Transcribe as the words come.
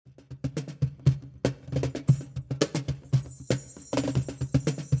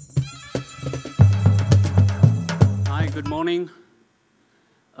Good morning.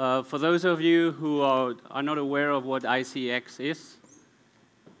 For those of you who are not aware of what ICEX is,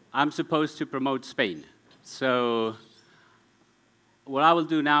 I'm supposed to promote Spain. So what I will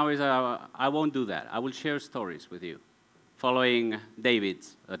do now is I won't do that. I will share stories with you, following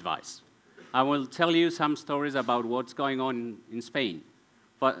David's advice. I will tell you some stories about what's going on in Spain.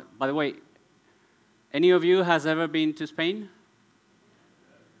 But by the way, any of you has ever been to Spain?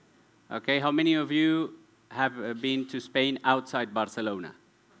 Okay, how many of you have been to Spain outside Barcelona?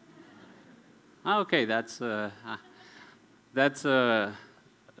 Okay, that's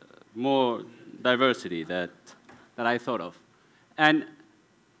more diversity that I thought of. And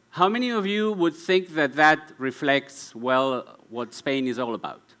how many of you would think that that reflects well what Spain is all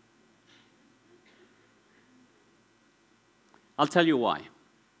about? I'll tell you why.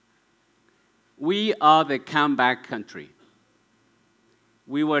 We are the comeback country.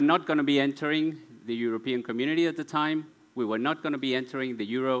 We were not going to be entering the European community at the time. We were not going to be entering the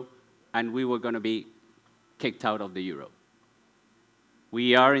euro, and we were going to be kicked out of the euro.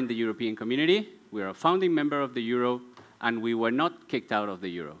 We are in the European community. We are a founding member of the euro, and we were not kicked out of the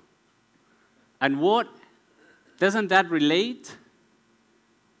euro. And doesn't that relate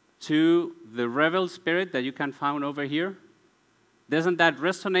to the rebel spirit that you can find over here? Doesn't that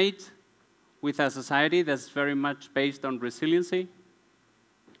resonate with a society that's very much based on resiliency?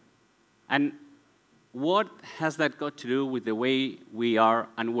 And what has that got to do with the way we are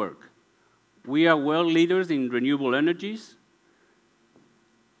and work? We are world leaders in renewable energies,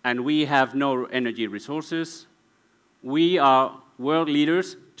 and we have no energy resources. We are world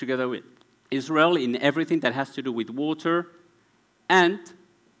leaders, together with Israel, in everything that has to do with water, and,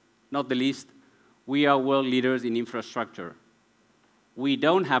 not the least, we are world leaders in infrastructure. We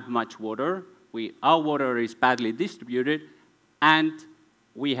don't have much water. Our water is badly distributed, and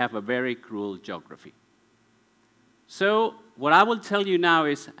we have a very cruel geography. So what I will tell you now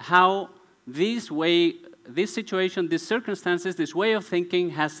is how this situation, these circumstances, this way of thinking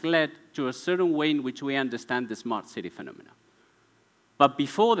has led to a certain way in which we understand the smart city phenomenon. But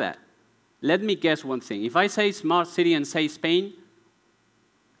before that, let me guess one thing. If I say smart city and say Spain,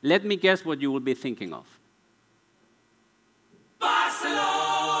 let me guess what you will be thinking of. Barcelona!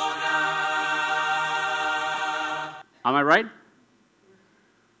 Am I right?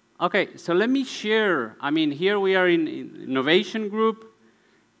 Okay, so let me share. I mean, here we are in innovation group,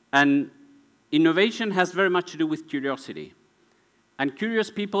 and innovation has very much to do with curiosity. And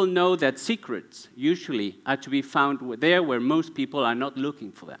curious people know that secrets usually are to be found there where most people are not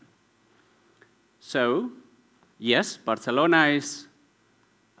looking for them. So, yes, Barcelona is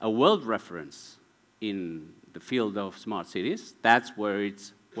a world reference in the field of smart cities. That's why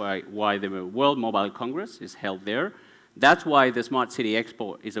the World Mobile Congress is held there. That's why the Smart City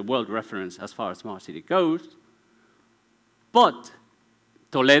Expo is a world reference as far as smart city goes. But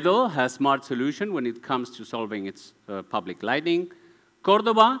Toledo has smart solution when it comes to solving its public lighting.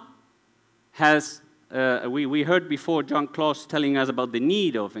 Cordoba has, we heard before John Claus telling us about the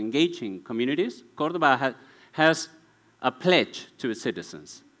need of engaging communities. Cordoba has a pledge to its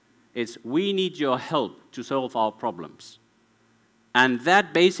citizens. It's, we need your help to solve our problems. And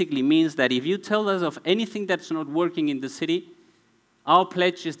that basically means that if you tell us of anything that's not working in the city, our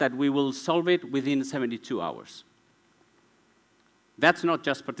pledge is that we will solve it within 72 hours. That's not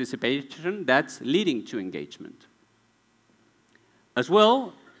just participation, that's leading to engagement. As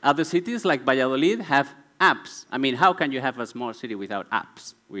well, other cities like Valladolid have apps. I mean, how can you have a small city without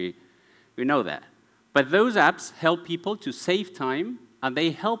apps? We know that. But those apps help people to save time, and they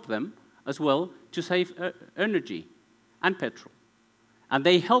help them as well to save energy and petrol. And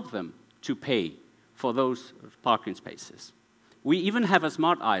they help them to pay for those parking spaces. We even have a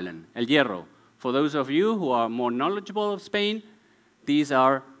smart island, El Hierro. For those of you who are more knowledgeable of Spain, this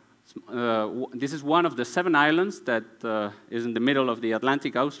is one of the 7 islands that is in the middle of the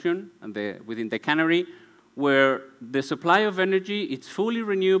Atlantic Ocean and within the Canary, where the supply of energy is fully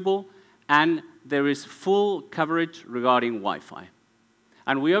renewable and there is full coverage regarding Wi-Fi.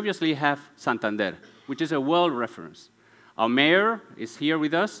 And we obviously have Santander, which is a world reference. Our mayor is here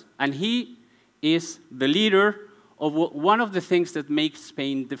with us, and he is the leader of one of the things that makes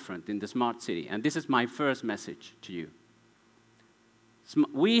Spain different in the smart city. And this is my first message to you.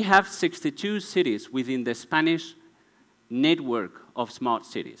 We have 62 cities within the Spanish network of smart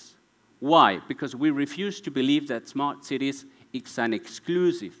cities. Why? Because we refuse to believe that smart cities is an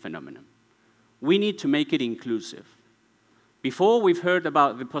exclusive phenomenon. We need to make it inclusive. Before, we've heard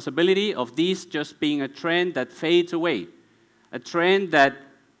about the possibility of this just being a trend that fades away, a trend that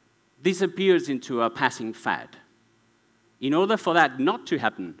disappears into a passing fad. In order for that not to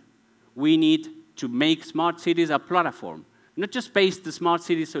happen, we need to make smart cities a platform. Not just base the smart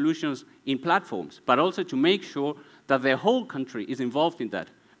city solutions in platforms, but also to make sure that the whole country is involved in that,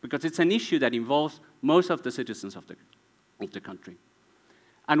 because it's an issue that involves most of the citizens of the country.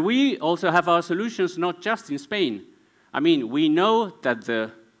 And we also have our solutions not just in Spain. I mean, we know that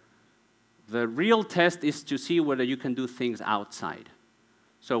the real test is to see whether you can do things outside.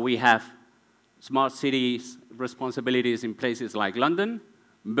 So we have smart cities responsibilities in places like London.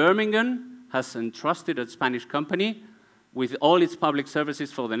 Birmingham has entrusted a Spanish company with all its public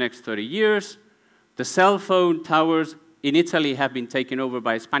services for the next 30 years. The cell phone towers in Italy have been taken over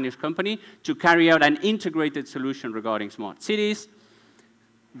by a Spanish company to carry out an integrated solution regarding smart cities.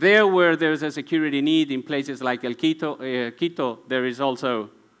 There, where there's a security need in places like Quito, there is also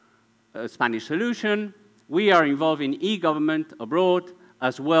a Spanish solution. We are involved in e-government abroad,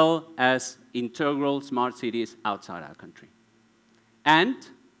 as well as integral smart cities outside our country. And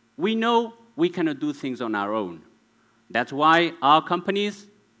we know we cannot do things on our own. That's why our companies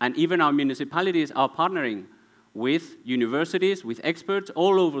and even our municipalities are partnering with universities, with experts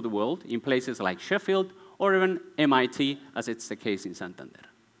all over the world, in places like Sheffield or even MIT, as it's the case in Santander.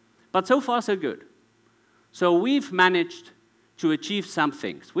 But so far, so good. So we've managed to achieve some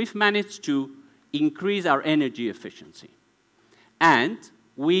things. We've managed to increase our energy efficiency. And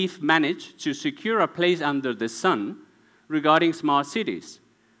we've managed to secure a place under the sun regarding smart cities.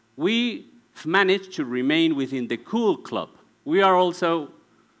 We've managed to remain within the cool club. We are also,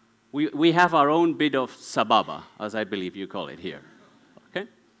 we have our own bit of sababa, as I believe you call it here. Okay?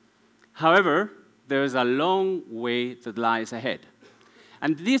 However, there is a long way that lies ahead.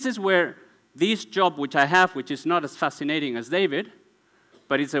 And this is where this job which I have, which is not as fascinating as David,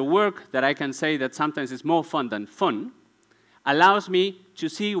 but it's a work that I can say that sometimes is more fun than fun, allows me to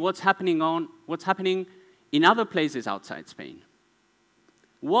see what's happening in other places outside Spain.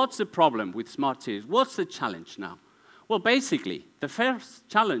 What's the problem with smart cities? What's the challenge now? Well, basically, the first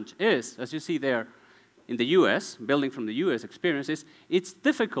challenge is, as you see there in the US, building from the US experiences, it's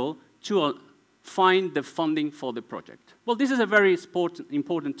difficult to find the funding for the project. Well, this is a very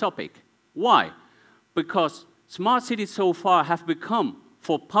important topic. Why? Because smart cities so far have become,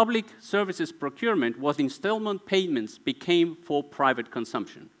 for public services procurement, what installment payments became for private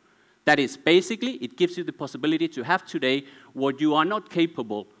consumption. That is, basically, it gives you the possibility to have today what you are not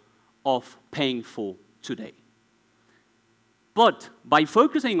capable of paying for today. But by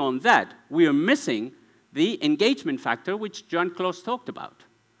focusing on that, we are missing the engagement factor which Jean-Claude talked about.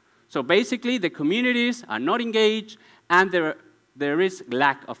 So basically, the communities are not engaged, and there is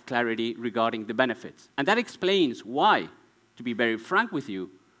lack of clarity regarding the benefits. And that explains why, to be very frank with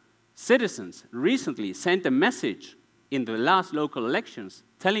you, citizens recently sent a message in the last local elections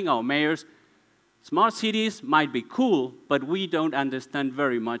telling our mayors, smart cities might be cool, but we don't understand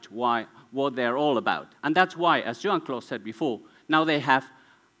very much what they're all about. And that's why, as Jean-Claude said before, now they have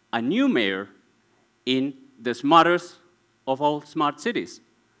a new mayor in the smartest of all smart cities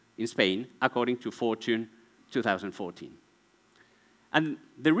in Spain, according to Fortune 2014. And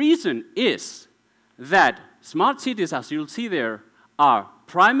the reason is that smart cities, as you'll see there, are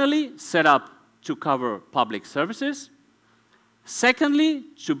primarily set up to cover public services, secondly,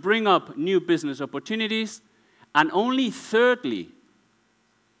 to bring up new business opportunities, and only thirdly,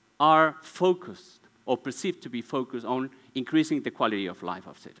 are focused or perceived to be focused on increasing the quality of life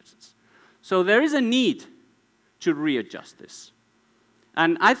of citizens. So there is a need to readjust this.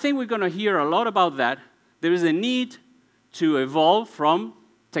 And I think we're going to hear a lot about that. There is a need to evolve from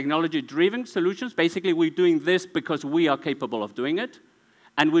technology-driven solutions. Basically, we're doing this because we are capable of doing it,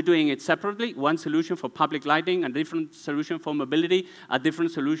 and we're doing it separately. One solution for public lighting, a different solution for mobility, a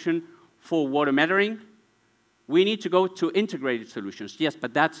different solution for water metering. We need to go to integrated solutions, yes,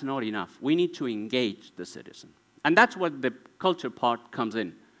 but that's not enough. We need to engage the citizen. And that's where the culture part comes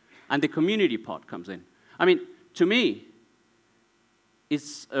in, and the community part comes in. I mean, to me,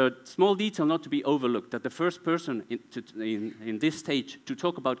 it's a small detail not to be overlooked that the first person in this stage to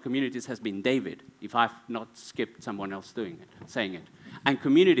talk about communities has been David, if I've not skipped someone else saying it. And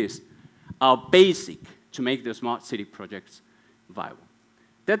communities are basic to make the smart city projects viable.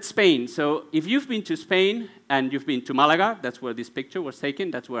 That's Spain. So if you've been to Spain and you've been to Malaga, that's where this picture was taken,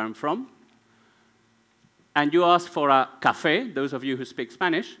 that's where I'm from, and you ask for a café, those of you who speak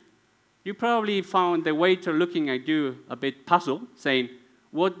Spanish, you probably found the waiter looking at you a bit puzzled, saying,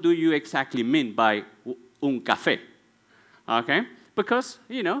 what do you exactly mean by un café? Okay? Because,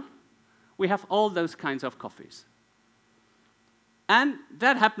 you know, we have all those kinds of coffees. And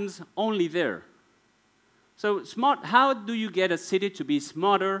that happens only there. So how do you get a city to be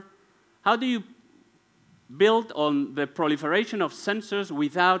smarter? How do you built on the proliferation of sensors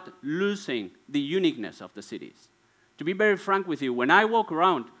without losing the uniqueness of the cities. To be very frank with you, when I walk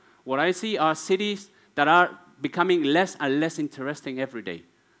around, what I see are cities that are becoming less and less interesting every day.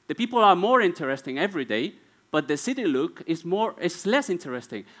 The people are more interesting every day, but the city look is less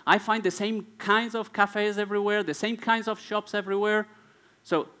interesting. I find the same kinds of cafes everywhere, the same kinds of shops everywhere.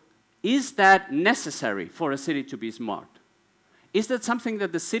 So is that necessary for a city to be smart? Is that something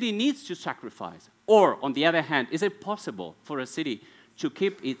that the city needs to sacrifice? Or, on the other hand, is it possible for a city to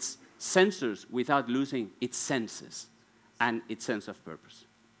keep its sensors without losing its senses and its sense of purpose?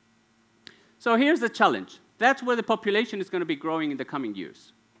 So here's the challenge. That's where the population is going to be growing in the coming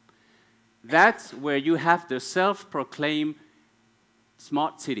years. That's where you have the self-proclaimed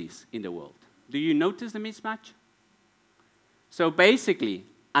smart cities in the world. Do you notice the mismatch? So basically,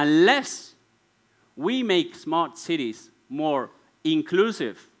 unless we make smart cities more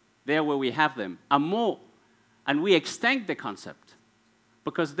inclusive, there where we have them, and we extend the concept,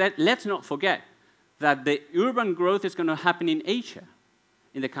 because let's not forget that the urban growth is going to happen in Asia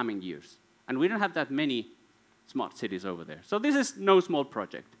in the coming years, and we don't have that many smart cities over there. So this is no small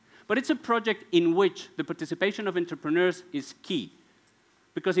project. But it's a project in which the participation of entrepreneurs is key.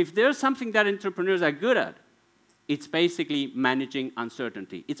 Because if there's something that entrepreneurs are good at, it's basically managing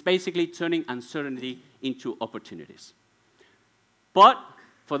uncertainty. It's basically turning uncertainty into opportunities. But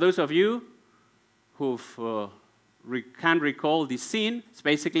for those of you who can recall this scene, it's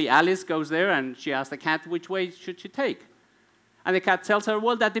basically Alice goes there and she asks the cat which way should she take. And the cat tells her,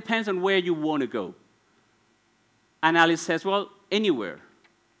 well, that depends on where you want to go. And Alice says, well, anywhere.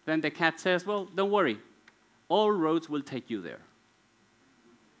 Then the cat says, well, don't worry. All roads will take you there.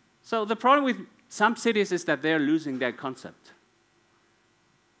 So the problem with some cities is that they're losing their concept.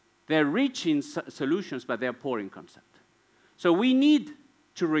 They're rich in solutions, but they're poor in concept. So we need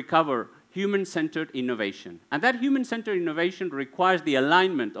to recover human-centered innovation. And that human-centered innovation requires the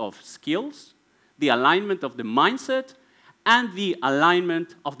alignment of skills, the alignment of the mindset, and the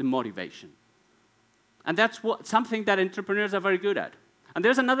alignment of the motivation. And that's something that entrepreneurs are very good at. And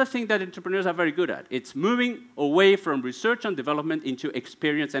there's another thing that entrepreneurs are very good at. It's moving away from research and development into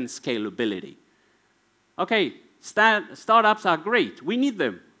experience and scalability. Okay, startups are great. We need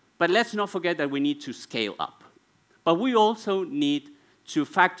them. But let's not forget that we need to scale up. But we also need to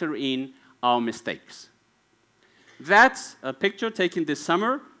factor in our mistakes. That's a picture taken this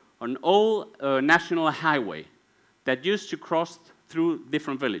summer on an old national highway that used to cross through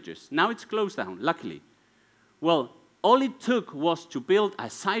different villages. Now it's closed down, luckily. Well, all it took was to build a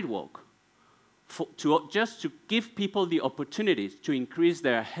sidewalk just to give people the opportunities to increase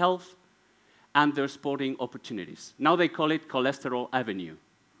their health and their sporting opportunities. Now they call it Cholesterol Avenue,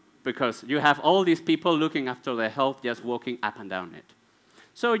 because you have all these people looking after their health just walking up and down it.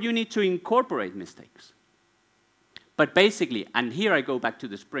 So you need to incorporate mistakes. But basically, and here I go back to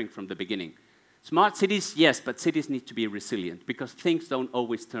the spring from the beginning, smart cities, yes, but cities need to be resilient, because things don't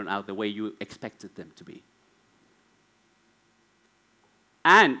always turn out the way you expected them to be.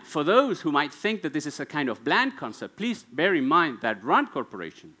 And for those who might think that this is a kind of bland concept, please bear in mind that Rand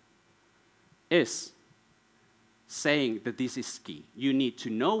Corporation is saying that this is key. You need to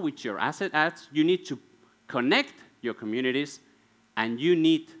know which your asset is, you need to connect your communities, and you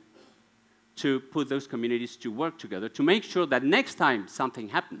need to put those communities to work together to make sure that next time something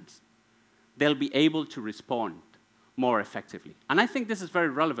happens, they'll be able to respond more effectively. And I think this is very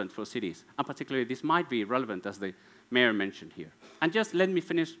relevant for cities, and particularly this might be relevant, as the mayor mentioned here. And just let me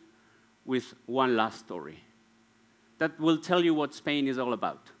finish with one last story that will tell you what Spain is all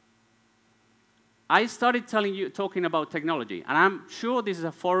about. I started talking about technology, and I'm sure this is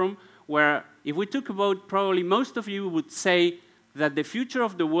a forum where if we talk about, probably most of you would say that the future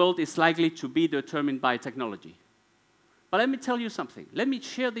of the world is likely to be determined by technology. But let me tell you something. Let me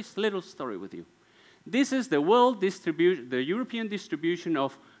share this little story with you. This is the the European distribution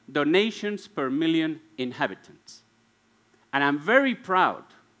of donations per million inhabitants. And I'm very proud,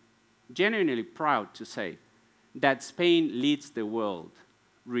 genuinely proud to say that Spain leads the world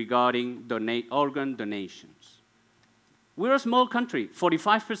regarding organ donations. We're a small country,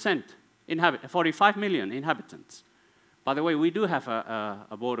 45 million inhabitants. By the way, we do have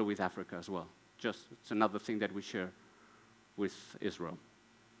a border with Africa as well. It's another thing that we share with Israel.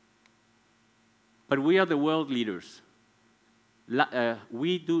 But we are the world leaders.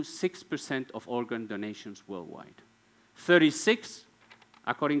 We do 6% of organ donations worldwide. 36,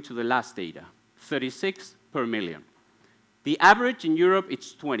 according to the last data, 36 per million. The average in Europe,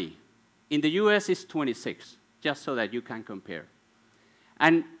 it's 20. In the US, it's 26, just so that you can compare.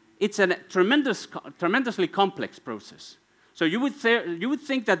 And it's a tremendously complex process. So you would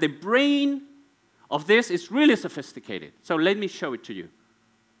think that the brain of this is really sophisticated. So let me show it to you.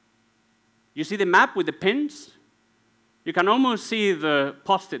 You see the map with the pins? You can almost see the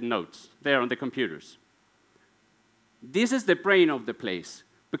post-it notes there on the computers. This is the brain of the place,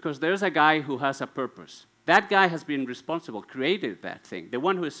 because there's a guy who has a purpose. That guy has been responsible, created that thing, the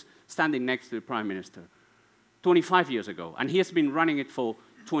one who is standing next to the Prime Minister, 25 years ago. And he has been running it for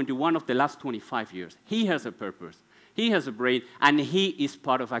 21 of the last 25 years. He has a purpose. He has a brain, and he is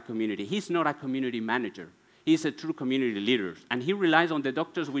part of a community. He's not a community manager. He's a true community leader. And he relies on the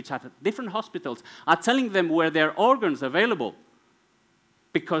doctors which at different hospitals are telling them where there are organs available,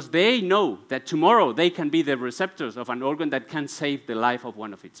 because they know that tomorrow they can be the receptors of an organ that can save the life of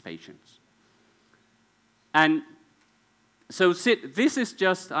one of its patients. And so this is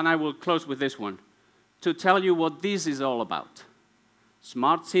just, and I will close with this one, to tell you what this is all about.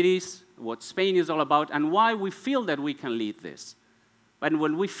 Smart cities, what Spain is all about, and why we feel that we can lead this. And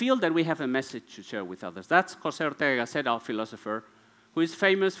when we feel that we have a message to share with others. That's José Ortega Gasset, our philosopher, who is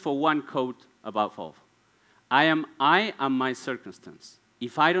famous for one quote above all. I am my circumstance.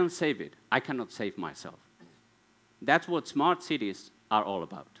 If I don't save it, I cannot save myself. That's what smart cities are all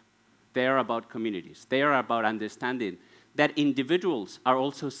about. They are about communities. They are about understanding that individuals are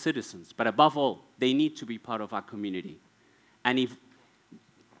also citizens, but above all, they need to be part of our community. And if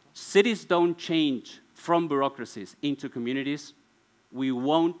cities don't change from bureaucracies into communities, we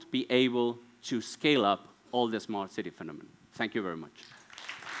won't be able to scale up all the smart city phenomenon. Thank you very much.